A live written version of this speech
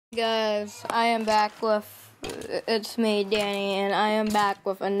Guys, I am back with, it's me, Danny, and I am back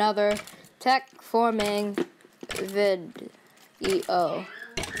with another TechForming video.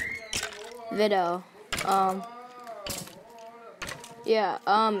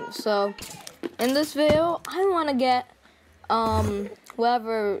 So, in this video, I want to get,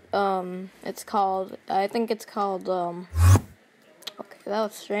 whatever, it's called, I think it's called, okay, that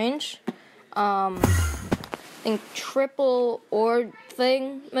was strange, I think triple ore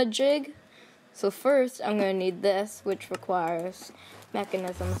thing majig. So first I'm gonna need this, which requires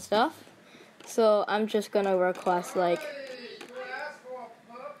mechanism stuff. So I'm just gonna request like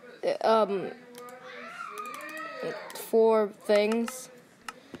 4 things.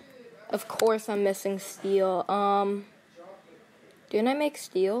 Of course I'm missing steel. Didn't I make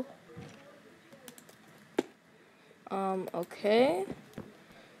steel? Okay.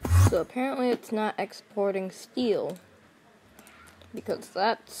 So apparently it's not exporting steel,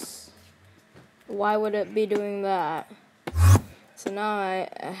 because why would it be doing that? So now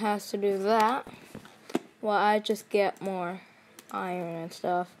it has to do that while I just get more iron and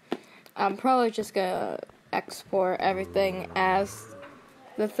stuff. I'm probably just gonna export everything as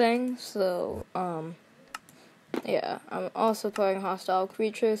the thing, so yeah, I'm also putting hostile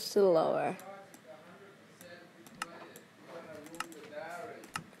creatures to lower.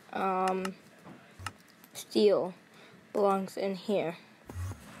 Steel belongs in here.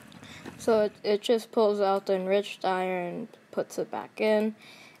 So it just pulls out the enriched iron, puts it back in,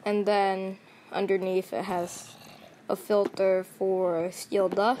 and then underneath it has a filter for steel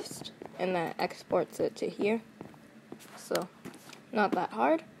dust, and that exports it to here. So, not that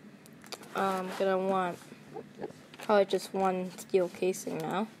hard. I'm gonna want probably just 1 steel casing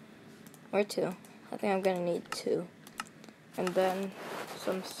now, or 2. I think I'm gonna need 2. And then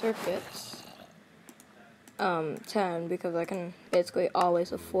some circuits, 10, because I can basically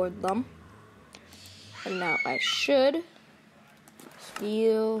always afford them. And now I should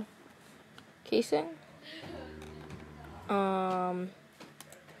steel casing. Oh,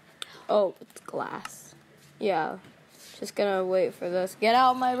 it's glass. Yeah, just gonna wait for this. Get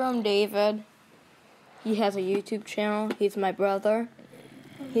out of my room, David. He has a YouTube channel. He's my brother.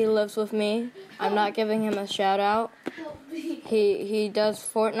 He lives with me. I'm not giving him a shout out. He does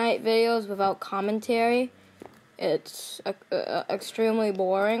Fortnite videos without commentary. It's extremely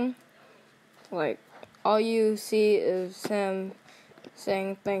boring. Like, all you see is him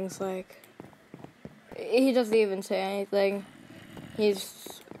saying things like, he doesn't even say anything.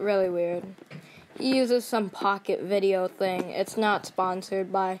 He's really weird. He uses some Pocket Video thing. It's not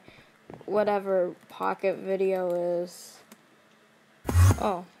sponsored by whatever Pocket Video is.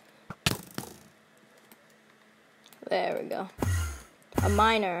 Oh. There we go. A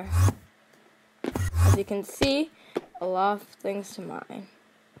miner. As you can see, a lot of things to mine.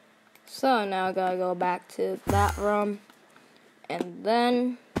 So now I gotta go back to that room. And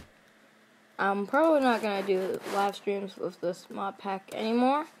then I'm probably not gonna do live streams with this mod pack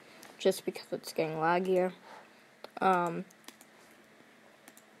anymore, just because it's getting laggier.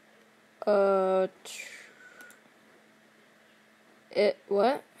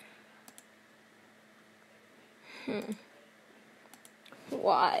 What?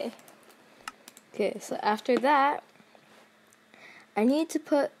 Why? Okay, so after that, I need to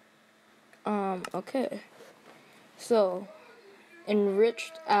put, okay. So,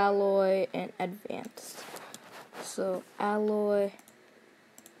 enriched alloy and advanced. So, alloy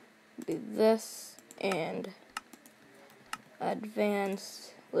be this, and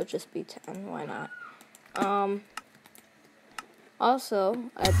advanced will just be 10, why not? Also,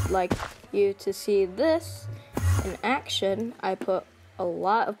 I'd like you to see this in action. I put a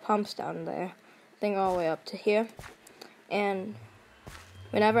lot of pumps down there, I think all the way up to here, and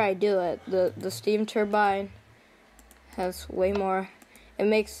whenever I do it, the steam turbine has way more, it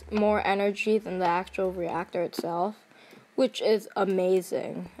makes more energy than the actual reactor itself, which is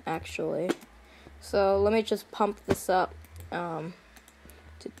amazing, actually. So let me just pump this up to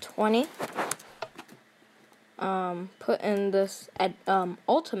 20. Put in this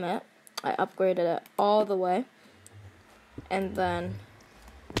ultimate. I upgraded it all the way, and then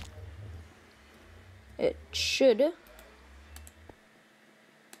it should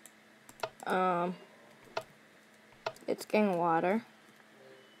it's getting water.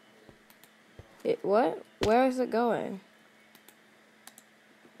 What? Where is it going?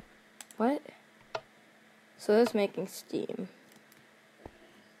 What? So it's making steam.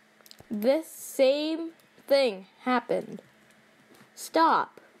 This same thing happened.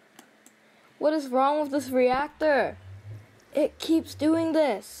 Stop. What is wrong with this reactor? It keeps doing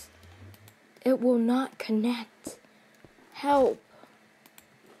this. It will not connect. Help.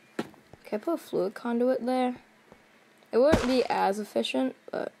 Can I put a fluid conduit there? It wouldn't be as efficient,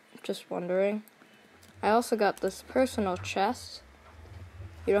 but just wondering. I also got this personal chest.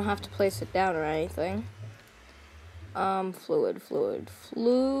 You don't have to place it down or anything. Fluid.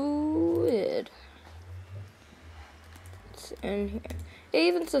 It's in here. It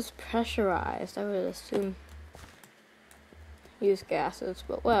even says pressurized. I would assume use gases,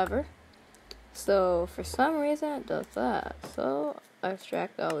 but whatever. So for some reason it does that. So I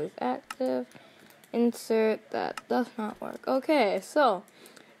extract always active. Insert. That does not work. Okay, so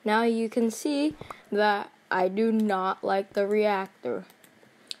now you can see that I do not like the reactor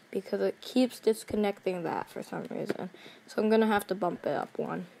because it keeps disconnecting that for some reason. So I'm gonna have to bump it up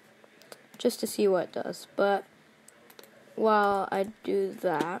one just to see what it does. But while I do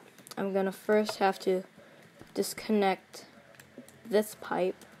that, I'm gonna first have to disconnect this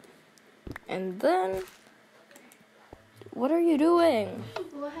pipe, and then what are you doing?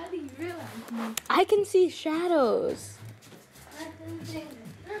 Well, how do you realize? I can see shadows.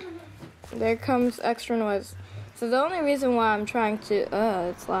 There comes extra noise. So the only reason why I'm trying to,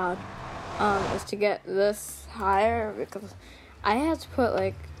 it's loud, is to get this higher because I had to put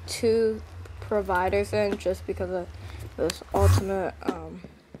like 2 providers in just because of this ultimate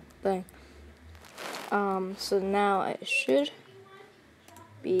thing. So now I should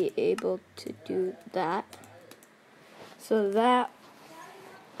be able to do that. So that,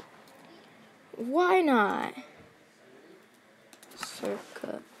 why not?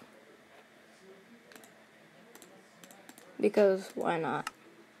 Circuit. Because why not?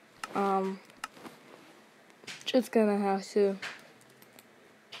 Just gonna have to.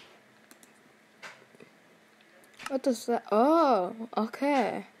 What does that? Oh,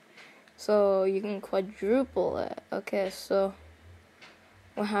 okay. So you can quadruple it. Okay, so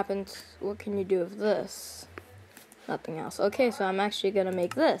what happens? What can you do with this? Nothing else. Okay, so I'm actually gonna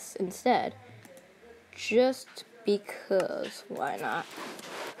make this instead. Just because. Why not?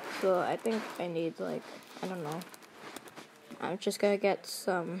 So I think I need like, I don't know. I'm just gonna get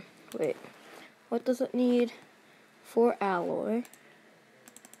some, wait, what does it need? 4 alloy.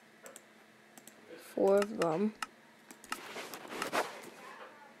 4 of them.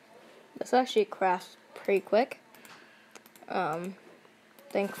 This actually crafts pretty quick.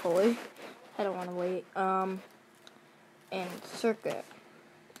 Thankfully. I don't want to wait. And circuit.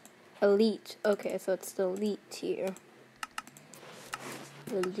 Elite. Okay, so it's the elite tier.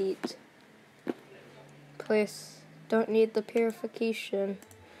 Elite. Place. Don't need the purification.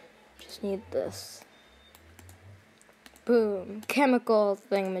 Just need this. Boom. Chemical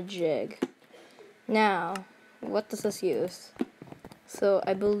thingamajig. Now, what does this use? So,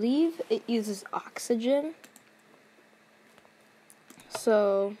 I believe it uses oxygen.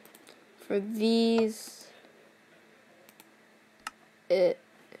 So, for these, it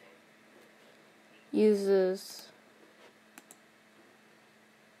uses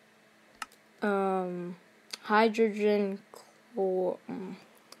hydrogen chlor.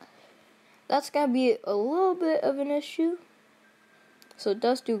 That's gonna be a little bit of an issue. So it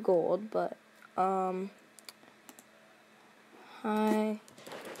does do gold, but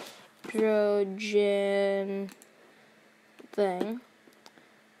hydrogen thing.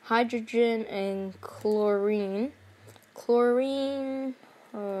 Hydrogen and chlorine. Chlorine.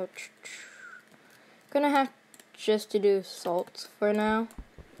 Gonna have just to do salts for now,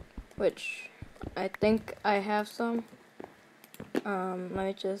 which I think I have some. Let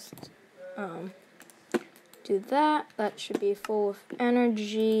me just do that. That should be full of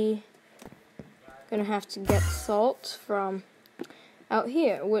energy. Gonna have to get salt from out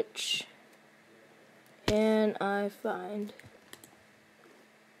here, which can I find?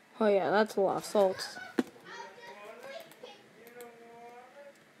 Oh yeah, that's a lot of salt.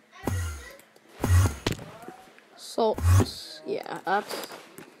 Salt, yeah, that's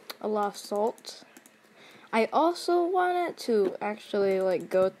a lot of salt. I also wanted to actually like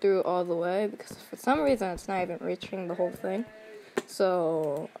go through all the way because for some reason it's not even reaching the whole thing.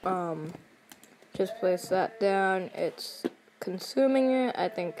 So, just place that down. It's consuming it. I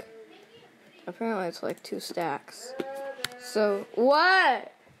think apparently it's like 2 stacks. So,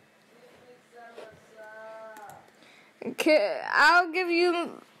 what? Okay, I'll give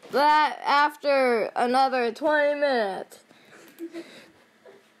you that after another 20 minutes.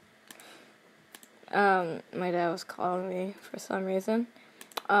 My dad was calling me for some reason.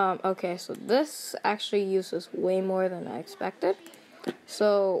 Okay, so this actually uses way more than I expected.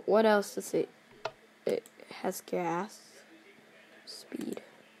 So, what else does it? It has gas. Speed.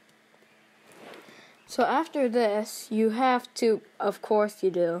 So, after this, you have to, of course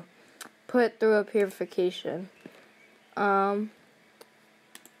you do, put it through a purification.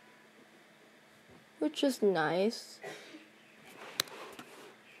 which is nice.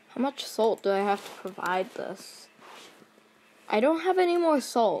 How much salt do I have to provide this? I don't have any more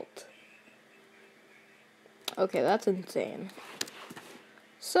salt. Okay, that's insane.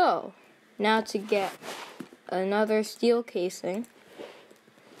 So, now to get another steel casing,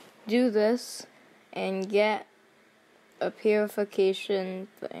 do this, and get a purification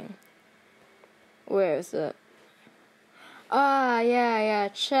thing. Where is it? Ah, yeah,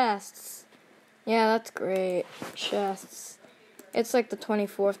 chests. Yeah, that's great. Chests. It's like the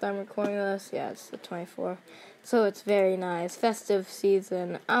 24th I'm recording this. Yeah, it's the 24th. So it's very nice. Festive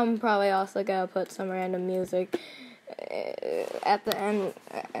season. I'm probably also gonna put some random music at the end,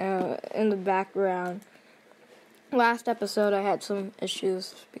 in the background. Last episode I had some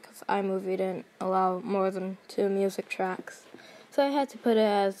issues because iMovie didn't allow more than 2 music tracks. So I had to put it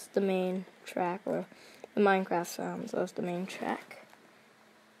as the main track, or the Minecraft sounds as the main track.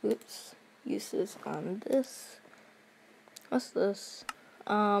 Oops. Uses on this. What's this?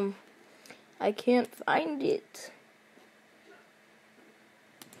 I can't find it.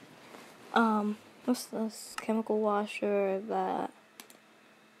 What's this? Chemical washer, that.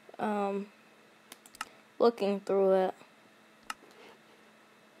 Looking through it.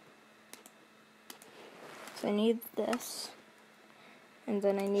 So I need this. And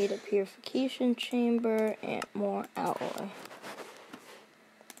then I need a purification chamber and more alloy.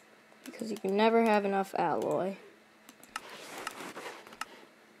 Because you can never have enough alloy.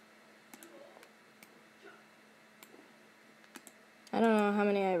 I don't know how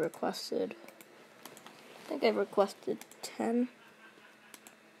many I requested. I think I requested 10.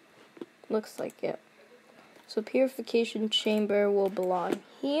 Looks like it. So purification chamber will belong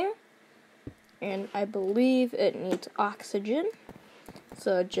here. And I believe it needs oxygen.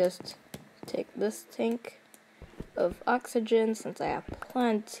 So just take this tank of oxygen, since I have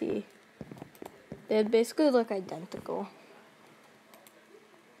plenty. They basically look identical.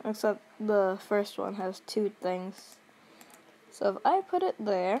 Except the first one has 2 things. So if I put it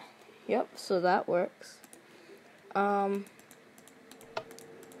there, yep, so that works.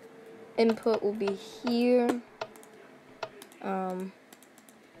 Input will be here.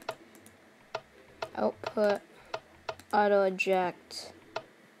 Output, auto eject.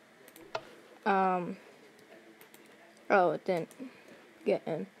 Oh, it didn't get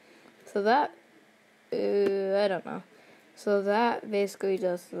in. So that, I don't know. So that basically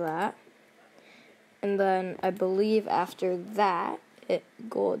does that. And then I believe after that, it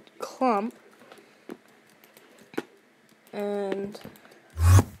gold clump. And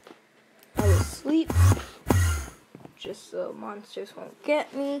I will sleep, just so monsters won't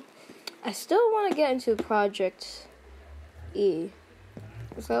get me. I still want to get into Project E.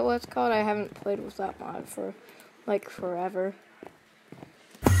 Is that what it's called? I haven't played with that mod for, like, forever.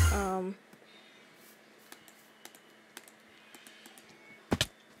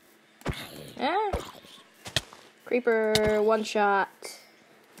 Creeper, one shot.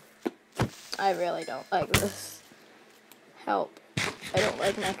 I really don't like this. Help. I don't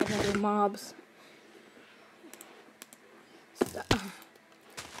like Mekanism mobs. Stop.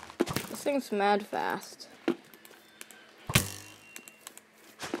 This thing's mad fast.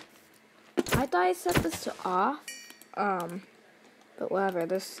 I thought I set this to off. But whatever,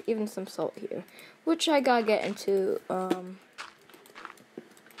 there's even some salt here. Which I gotta get into,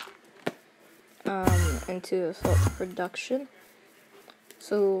 into salt production.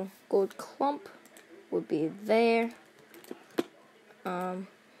 So, gold clump would be there. There's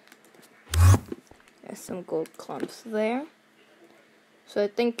some gold clumps there. So I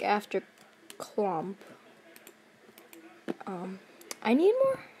think after clump, I need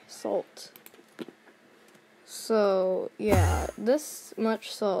more salt. So, yeah, this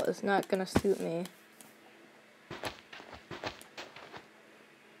much salt is not gonna suit me.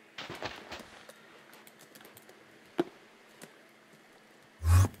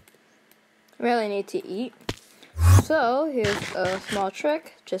 Really need to eat. So, here's a small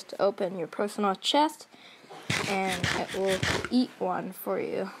trick, just to open your personal chest, and it will eat one for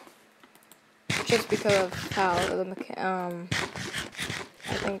you. Just because of how the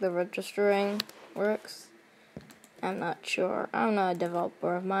I think the registering works. I'm not sure. I'm not a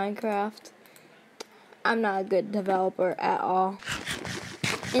developer of Minecraft. I'm not a good developer at all.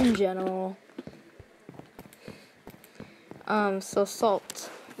 In general. So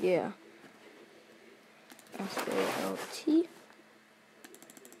salt. Yeah. SALT.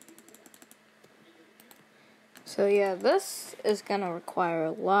 So yeah, this is gonna require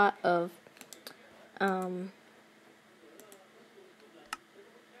a lot of,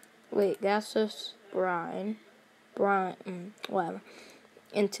 gaseous brine, whatever.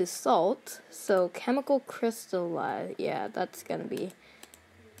 into salt. So chemical crystallize. Yeah, that's gonna be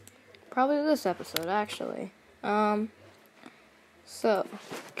probably this episode actually. So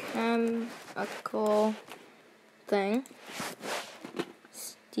chemical thing,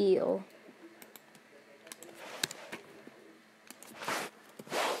 steel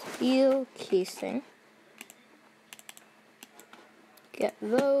casing. Get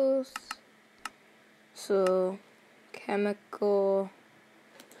those. So chemical.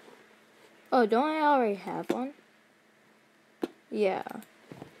 Oh, don't I already have one? Yeah.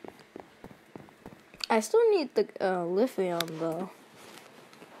 I still need the lithium though.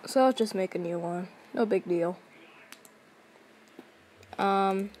 So I'll just make a new one. No big deal.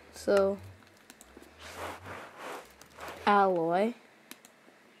 So alloy.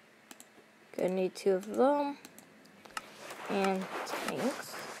 Gonna need 2 of them. And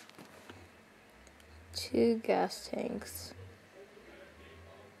tanks. 2 gas tanks.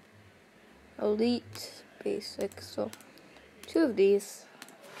 Elite, basic. So 2 of these.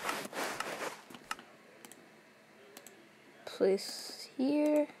 Place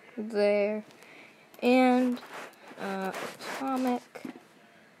here, there, and atomic,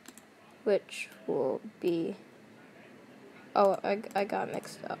 which will be. Oh, I got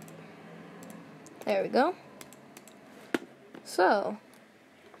mixed up. There we go. So,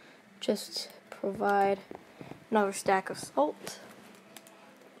 just provide another stack of salt,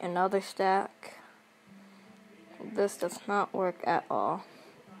 another stack. This does not work at all.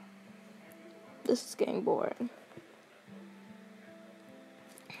 This is getting boring.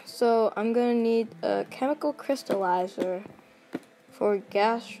 So, I'm going to need a chemical crystallizer for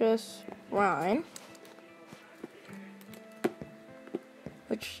gaseous brine,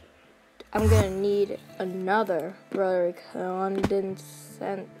 which I'm going to need another rotary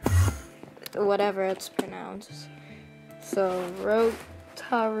condensate, whatever it's pronounced. So,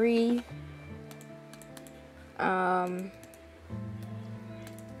 rotary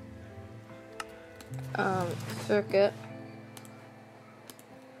circuit,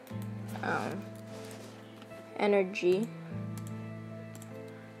 energy.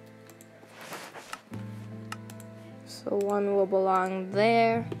 So one will belong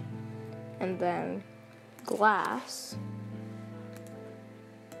there, and then glass,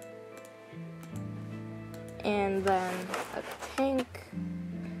 and then a tank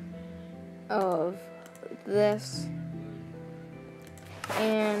of this,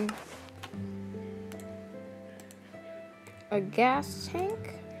 and a gas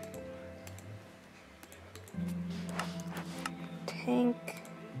tank,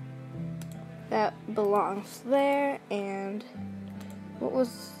 that belongs there, and what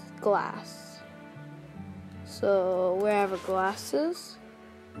was glass? So wherever glass is,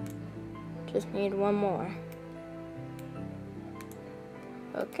 just need one more.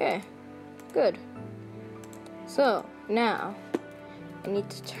 Okay, good. So now I need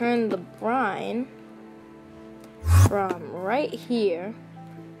to turn the brine from right here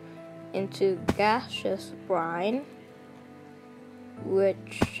into gaseous brine,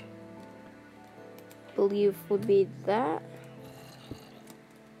 which I believe would be that.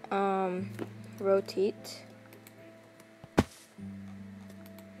 Rotate.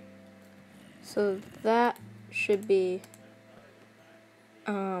 So that should be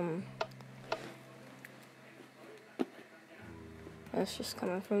that's just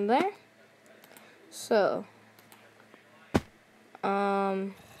coming from there. So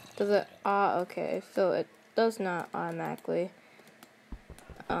does it okay, so it does not automatically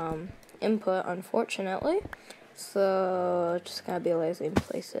input, unfortunately. So just gotta be lazy and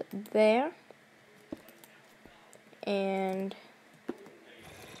place it there. And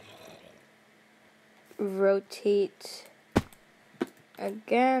rotate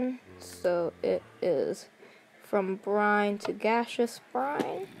again, so it is from brine to gaseous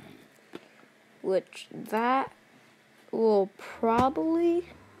brine, which that will probably,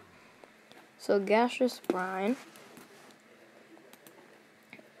 so gaseous brine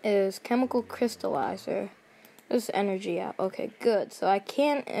is chemical crystallizer. This is energy out. Okay, good. So I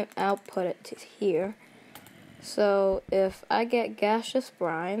can output it to here. So if I get gaseous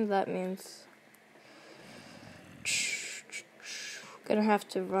brine, that means gonna have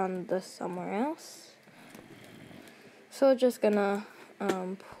to run this somewhere else. So just gonna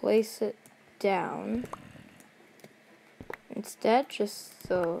place it down instead, just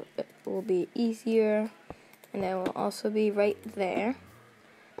so it will be easier, and it will also be right there.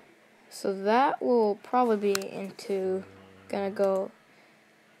 So that will probably be gonna go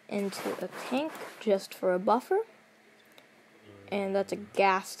into a tank just for a buffer, and that's a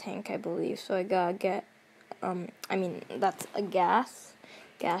gas tank, I believe. So I gotta get, that's a gas.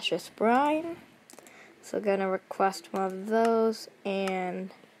 gaseous brine. So gonna request one of those, and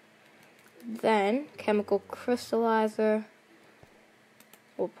then chemical crystallizer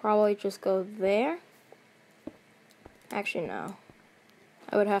will probably just go there. Actually, no.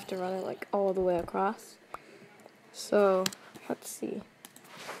 I would have to run it like all the way across. So let's see.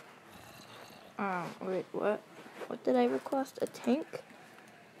 Wait, what? What did I request? A tank?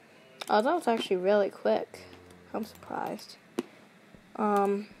 Oh, that was actually really quick. I'm surprised.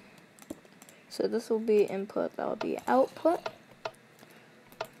 So this will be input, that will be output.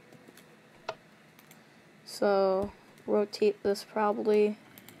 So rotate this probably.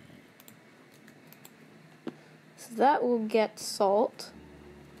 So that will get salt.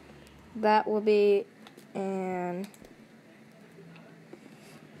 That will be, and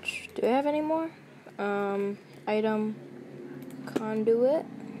do I have any more? Item conduit.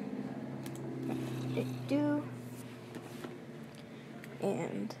 I do.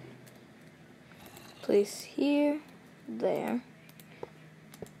 And place here, there.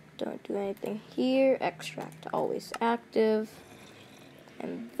 Don't do anything here. Extract always active.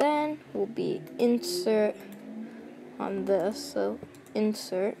 And then will be insert on this. So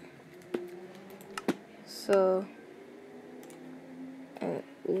insert. So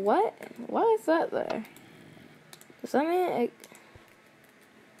what? Why is that there? Does that mean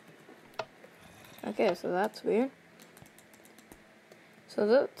okay, so that's weird. So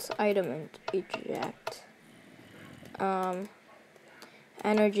that's item and eject.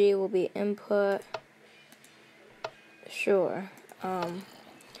 Energy will be input. Sure.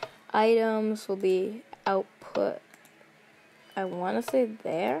 Items will be output. I want to say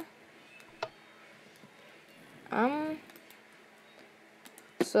there.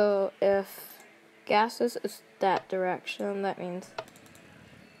 So if gases is that direction, that means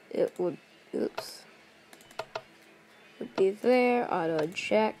it would, would be there. Auto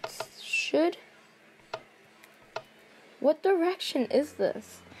eject should. What direction is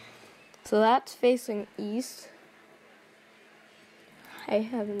this? So that's facing east. I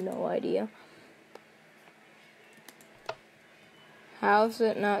have no idea. How's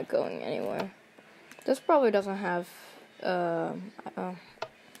it not going anywhere? This probably doesn't have,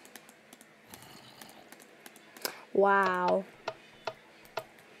 wow.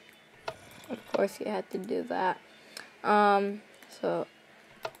 Of course you had to do that. So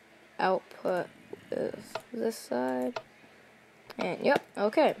output is this side. And yep,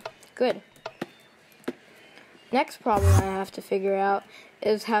 okay, good. Next problem I have to figure out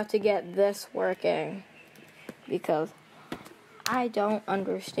is how to get this working, because I don't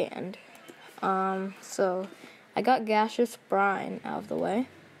understand. So I got gaseous brine out of the way,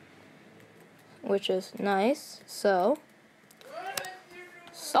 which is nice. So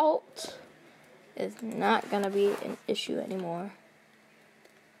salt is not gonna be an issue anymore.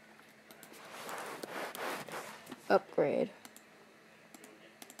 Upgrade.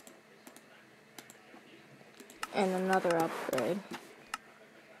 And another upgrade.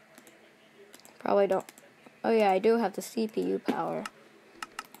 Probably don't. Oh yeah, I do have the CPU power.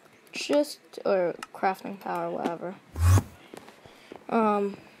 Or crafting power, whatever.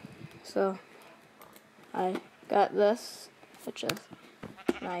 So I got this, which is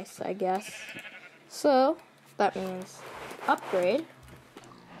nice, I guess. So that means upgrade.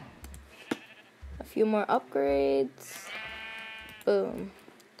 A few more upgrades. Boom.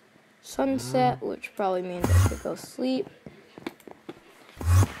 Sunset, which probably means I should go sleep.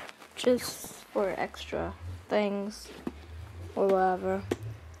 Just for extra things or whatever.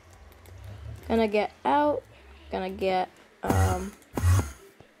 Gonna get out. Gonna get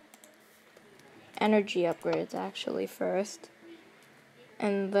energy upgrades actually first.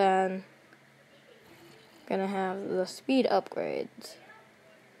 And then gonna have the speed upgrades.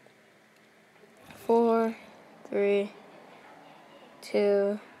 4, 3,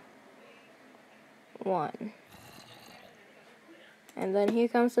 2, 1. And then here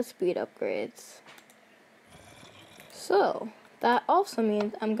comes the speed upgrades. So that also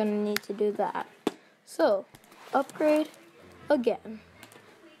means I'm gonna need to do that. So upgrade again.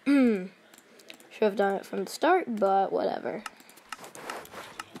 Should have done it from the start, but whatever.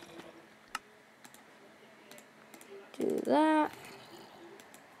 Do that.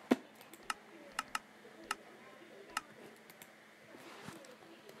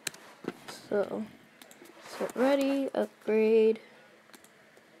 So set ready, upgrade.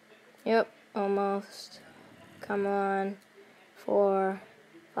 Yep, almost. Come on. 4,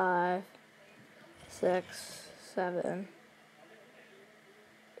 5, 6, 7.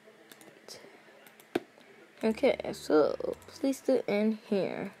 Okay, so place it in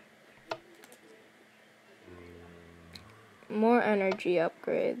here. more energy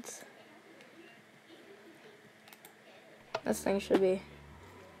upgrades. This thing should be...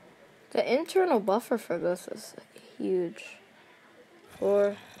 The internal buffer for this is huge.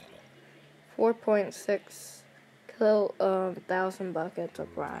 4.6 thousand buckets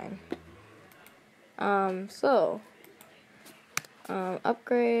of brine.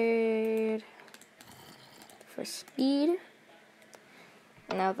 Upgrade for speed.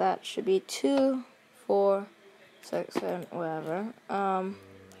 Now that should be 2, 4, 6, and whatever.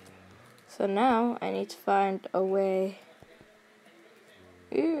 So now I need to find a way.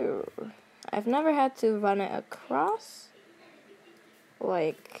 Ew. I've never had to run it across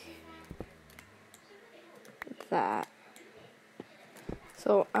like that.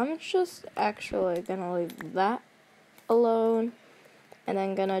 So I'm just actually gonna leave that alone, and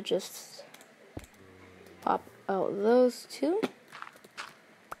then gonna just pop out those two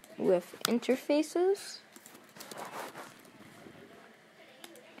with interfaces.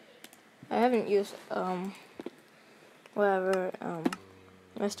 I haven't used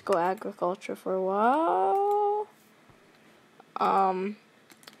mystical agriculture for a while.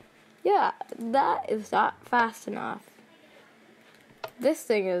 Yeah, that is not fast enough. This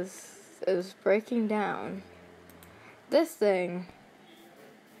thing is breaking down. This thing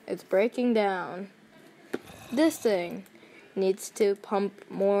is breaking down. This thing needs to pump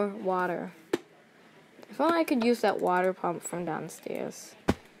more water. If only I could use that water pump from downstairs.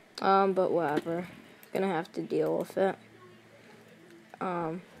 But whatever. Gonna have to deal with it.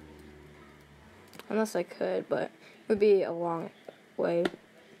 Unless I could, but it would be a long way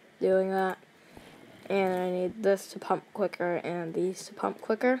doing that. And I need this to pump quicker and these to pump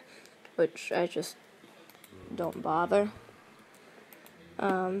quicker, which I just don't bother.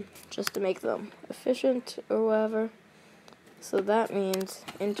 Just to make them efficient or whatever. So that means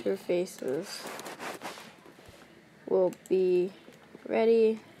interfaces will be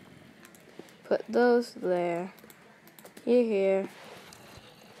ready. Put those there, here,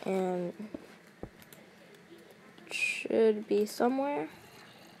 and should be somewhere.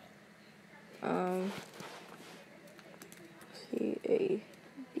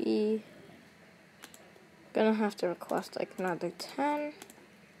 C-A-B. Gonna have to request like another 10.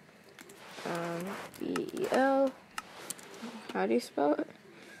 B-E-L. How do you spell it?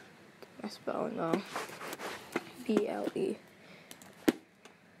 I spell it though. B-L-E.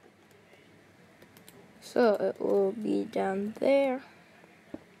 So it will be down there.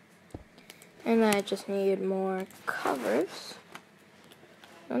 And I just need more covers.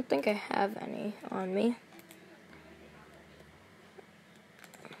 I don't think I have any on me.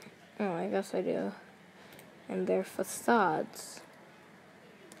 Oh, I guess I do. And they're facades.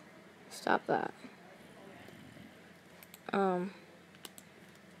 Stop that.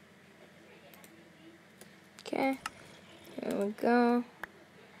 Okay. Here we go.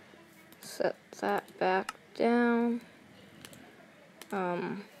 Set that back down.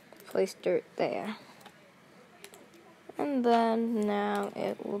 Place dirt there. And then now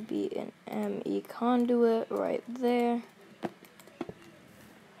it will be an ME conduit right there.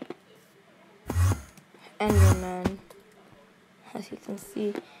 Enderman, as you can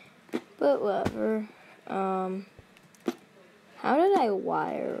see. But whatever. How did I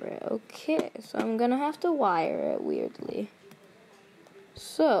wire it? Okay, so I'm gonna have to wire it weirdly.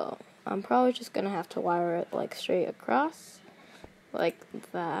 So I'm probably just gonna have to wire it like straight across, like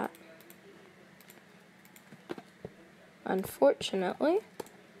that. Unfortunately.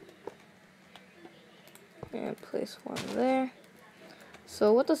 And place one there.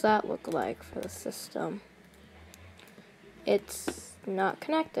 So what does that look like for the system? It's not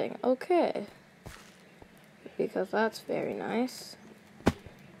connecting. Okay. Because that's very nice.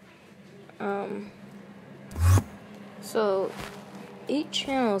 So 8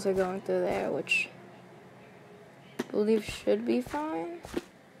 channels are going through there, which I believe should be fine.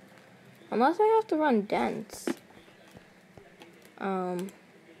 Unless I have to run dense.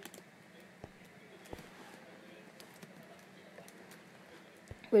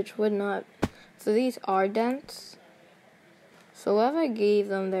 Which would not. So these are dense. So what if I gave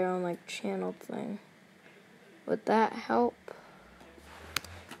them their own like channel thing? Would that help?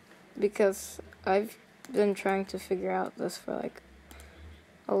 Because I've been trying to figure out this for like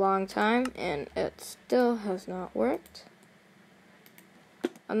a long time and it still has not worked.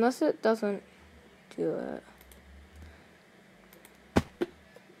 Unless it doesn't do it.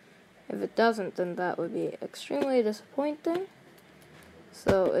 If it doesn't, then that would be extremely disappointing.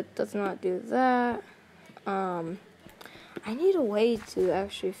 So it does not do that. I need a way to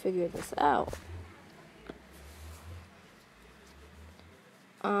actually figure this out.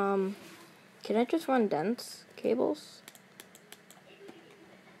 Can I just run dense cables?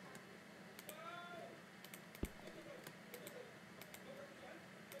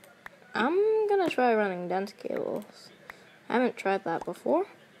 I'm gonna try running dense cables. I haven't tried that before.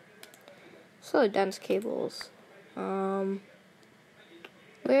 So dense cables. Where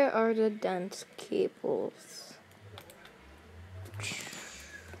are the dense cables?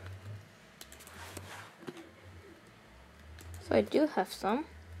 So I do have some,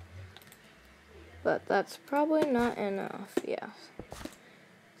 but that's probably not enough. Yeah.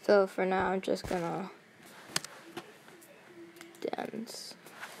 So for now, I'm just gonna dense.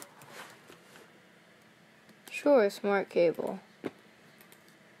 Sure, smart cable.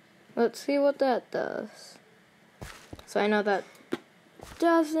 Let's see what that does. So I know that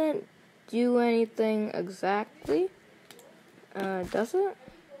doesn't do anything exactly. Does it?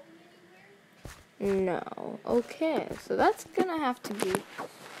 No. Okay, so that's gonna have to be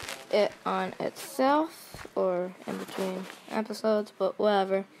it on itself or in between episodes, but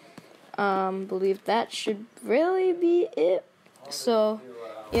whatever. Believe that should really be it. So,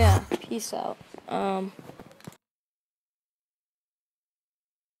 yeah, peace out.